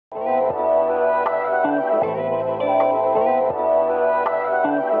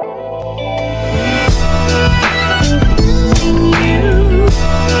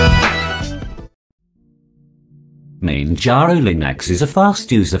Manjaro Linux is a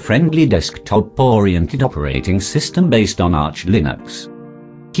fast user-friendly desktop-oriented operating system based on Arch Linux.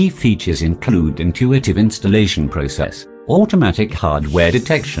 Key features include intuitive installation process, automatic hardware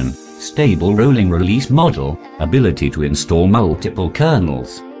detection, stable rolling release model, ability to install multiple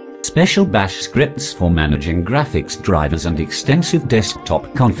kernels, special bash scripts for managing graphics drivers and extensive desktop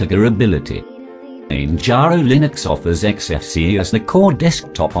configurability. Manjaro Linux offers Xfce as the core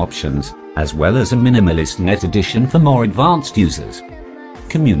desktop options, as well as a minimalist net edition for more advanced users.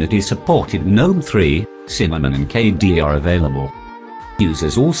 Community-supported GNOME 3, Cinnamon and KDE are available.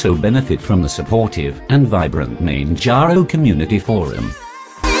 Users also benefit from the supportive and vibrant Manjaro community forum.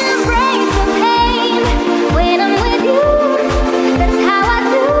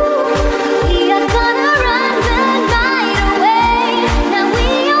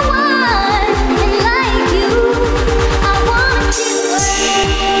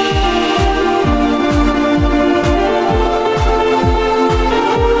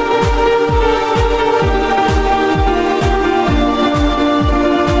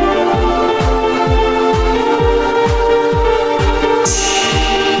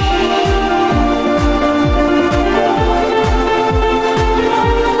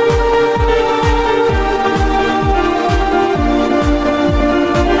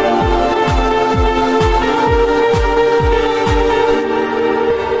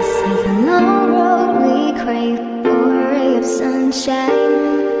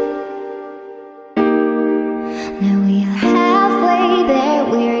 Now we are halfway there,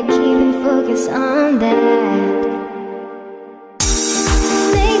 we're keeping focus on that.